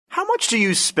much do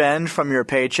you spend from your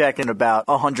paycheck in about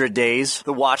 100 days?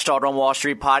 The Watchdog on Wall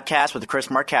Street podcast with Chris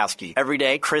Markowski. Every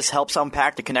day, Chris helps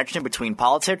unpack the connection between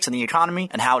politics and the economy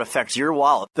and how it affects your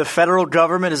wallet. The federal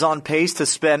government is on pace to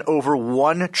spend over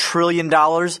 $1 trillion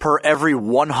per every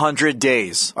 100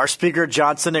 days. Are Speaker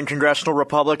Johnson and congressional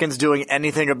Republicans doing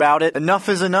anything about it? Enough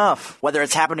is enough. Whether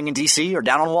it's happening in D.C. or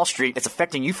down on Wall Street, it's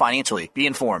affecting you financially. Be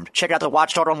informed. Check out the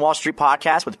Watchdog on Wall Street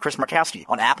podcast with Chris Markowski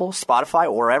on Apple,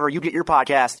 Spotify, or wherever you get your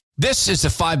podcast. This is the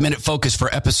 5-minute focus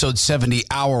for episode 70,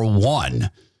 hour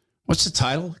 1. What's the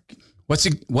title?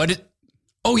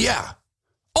 Oh, yeah.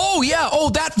 Oh,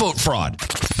 that vote fraud.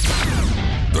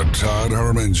 The Todd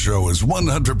Herman Show is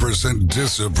 100%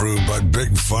 disapproved by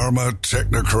big pharma,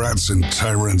 technocrats, and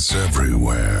tyrants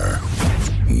everywhere.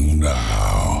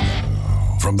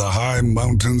 Now, from the high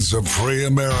mountains of free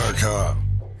America,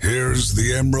 here's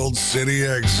the Emerald City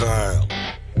exile,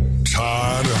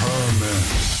 Todd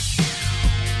Herman.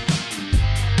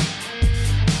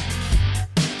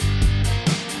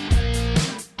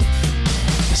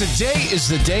 Today is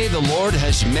the day the Lord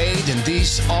has made, and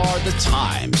these are the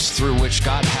times through which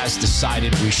God has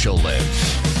decided we shall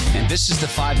live. And this is the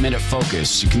 5-minute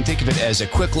focus. You can think of it as a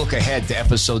quick look ahead to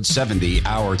episode 70,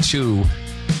 hour 2.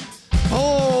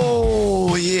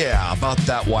 Oh, yeah, about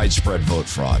that widespread vote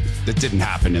fraud that didn't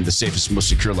happen in the safest, most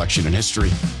secure election in history.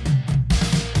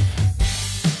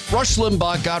 Rush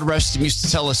Limbaugh, God rest him, used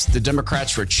to tell us the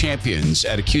Democrats were champions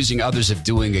at accusing others of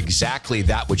doing exactly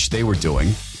that which they were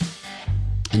doing.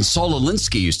 And Saul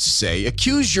Alinsky used to say,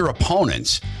 accuse your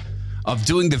opponent of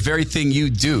doing the very thing you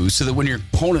do so that when your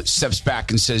opponent steps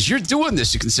back and says, you're doing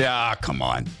this, you can say, come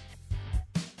on.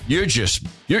 You're just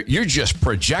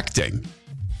projecting.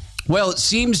 Well, it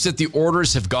seems that the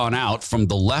orders have gone out from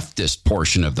the leftist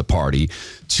portion of the party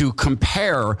to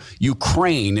compare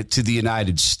Ukraine to the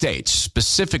United States,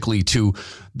 specifically to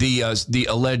the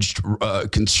alleged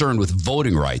concern with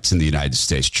voting rights in the United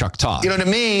States. Chuck Todd. To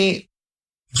me,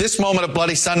 this moment of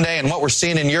Bloody Sunday and what we're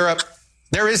seeing in Europe,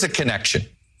 there is a connection.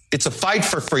 It's a fight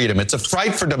for freedom. It's a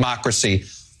fight for democracy.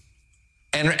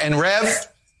 And Rev,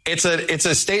 it's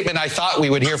a statement I thought we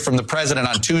would hear from the president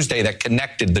on Tuesday that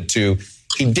connected the two.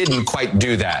 He didn't quite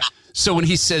do that. So when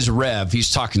he says Rev,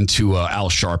 he's talking to Al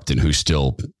Sharpton, who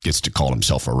still gets to call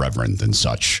himself a reverend and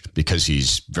such because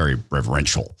he's very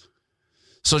reverential.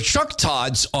 So Chuck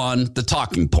Todd's on the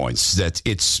talking points that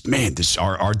it's,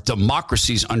 our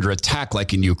democracy's under attack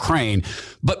like in Ukraine.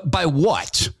 But by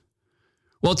what?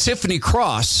 Well, Tiffany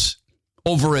Cross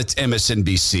over at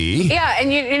MSNBC. Yeah,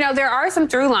 and you know, there are some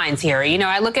through lines here. You know,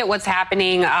 I look at what's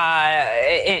happening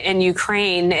in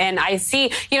Ukraine and I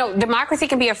see, democracy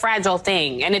can be a fragile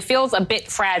thing and it feels a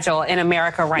bit fragile in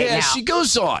America right now. Yeah, she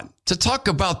goes on to talk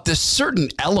about this certain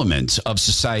element of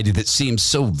society that seems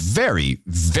so very,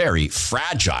 very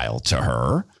fragile to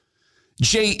her.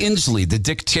 Jay Inslee, the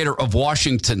dictator of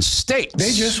Washington State.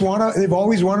 They've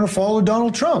always wanted to follow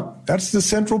Donald Trump. That's the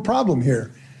central problem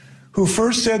here. Who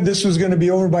first said this was going to be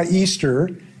over by Easter.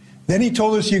 Then he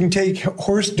told us you can take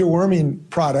horse deworming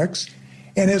products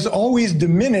and has always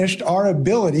diminished our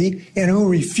ability and who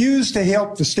refused to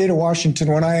help the state of Washington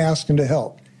when I asked him to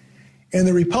help. And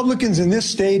the Republicans in this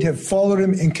state have followed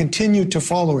him and continue to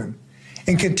follow him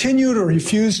and continue to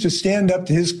refuse to stand up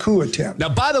to his coup attempt. Now,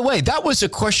 by the way, that was a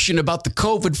question about the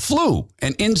COVID flu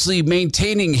and Inslee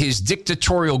maintaining his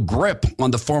dictatorial grip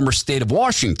on the former state of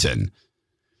Washington.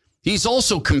 He's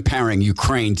also comparing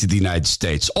Ukraine to the United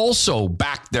States. Also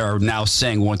back there now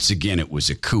saying once again it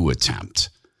was a coup attempt.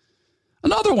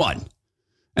 Another one.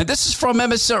 And this is from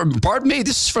this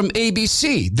is from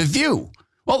ABC, The View.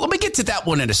 Well, let me get to that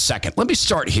one in a second. Let me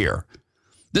start here.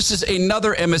 This is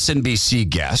another MSNBC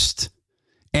guest.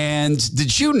 And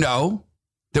did you know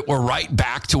that we're right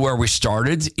back to where we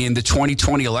started in the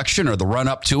 2020 election or the run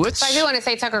up to it? So I do want to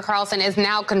say Tucker Carlson is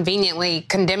now conveniently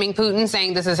condemning Putin,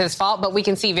 saying this is his fault, but we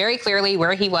can see very clearly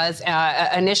where he was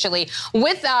initially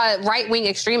with right-wing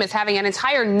extremists having an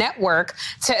entire network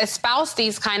to espouse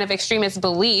these kind of extremist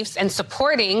beliefs and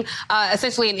supporting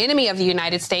essentially an enemy of the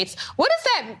United States. What does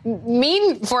that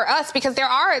mean for us? Because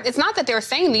it's not that they're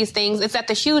saying these things, it's that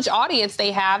the huge audience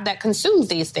they have that consumes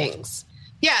these things.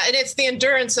 Yeah, and it's the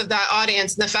endurance of that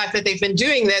audience and the fact that they've been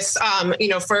doing this,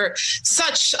 for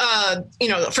such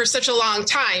a long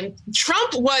time.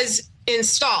 Trump was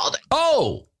installed.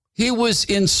 Oh, he was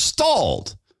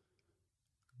installed.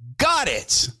 Got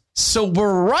it. So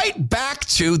we're right back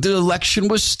to the election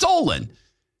was stolen.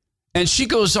 And she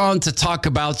goes on to talk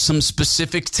about some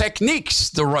specific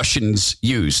techniques the Russians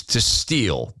used to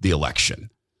steal the election.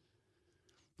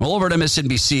 Well, over at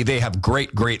MSNBC, they have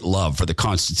great, great love for the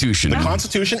Constitution. The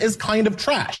Constitution is kind of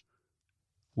trash.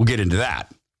 We'll get into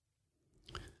that.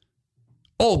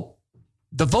 Oh,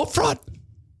 the vote fraud?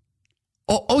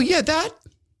 Oh yeah, that?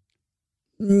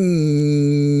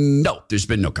 No, there's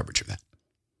been no coverage of that.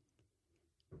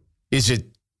 Is it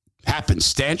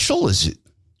happenstantial? Is it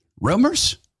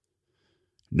rumors?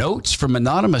 Notes from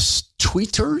anonymous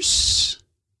tweeters?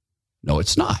 No,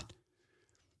 it's not.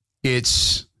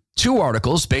 It's 2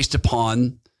 articles based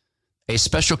upon a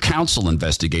special counsel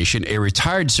investigation, a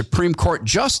retired Supreme Court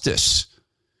justice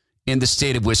in the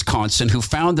state of Wisconsin who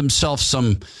found himself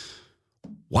some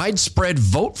widespread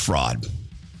vote fraud,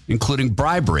 including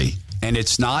bribery, and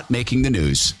it's not making the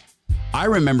news. I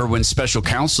remember when special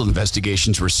counsel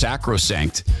investigations were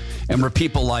sacrosanct and where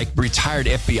people like retired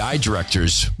FBI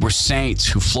directors were saints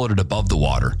who floated above the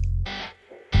water.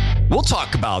 We'll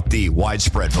talk about the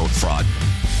widespread vote fraud,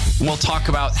 and we'll talk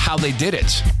about how they did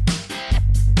it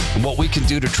and what we can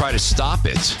do to try to stop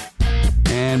it.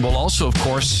 And we'll also, of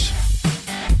course,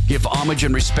 give homage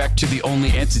and respect to the only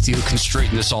entity who can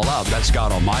straighten this all out. That's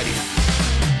God Almighty.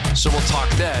 So we'll talk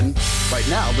then. Right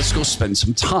now, let's go spend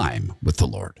some time with the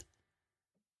Lord.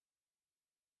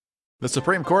 The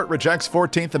Supreme Court rejects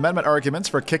 14th Amendment arguments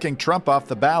for kicking Trump off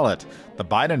the ballot. The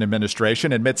Biden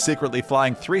administration admits secretly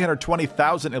flying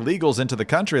 320,000 illegals into the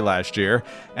country last year,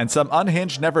 and some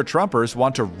unhinged never-Trumpers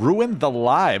want to ruin the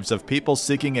lives of people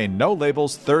seeking a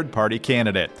no-labels third-party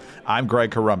candidate. I'm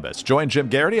Greg Corombos. Join Jim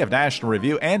Garrity of National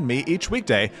Review and me each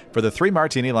weekday for the 3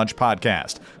 Martini Lunch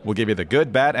podcast. We'll give you the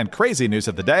good, bad, and crazy news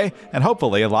of the day, and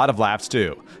hopefully a lot of laughs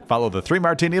too. Follow the 3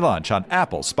 Martini Lunch on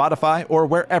Apple, Spotify, or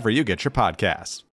wherever you get your podcasts.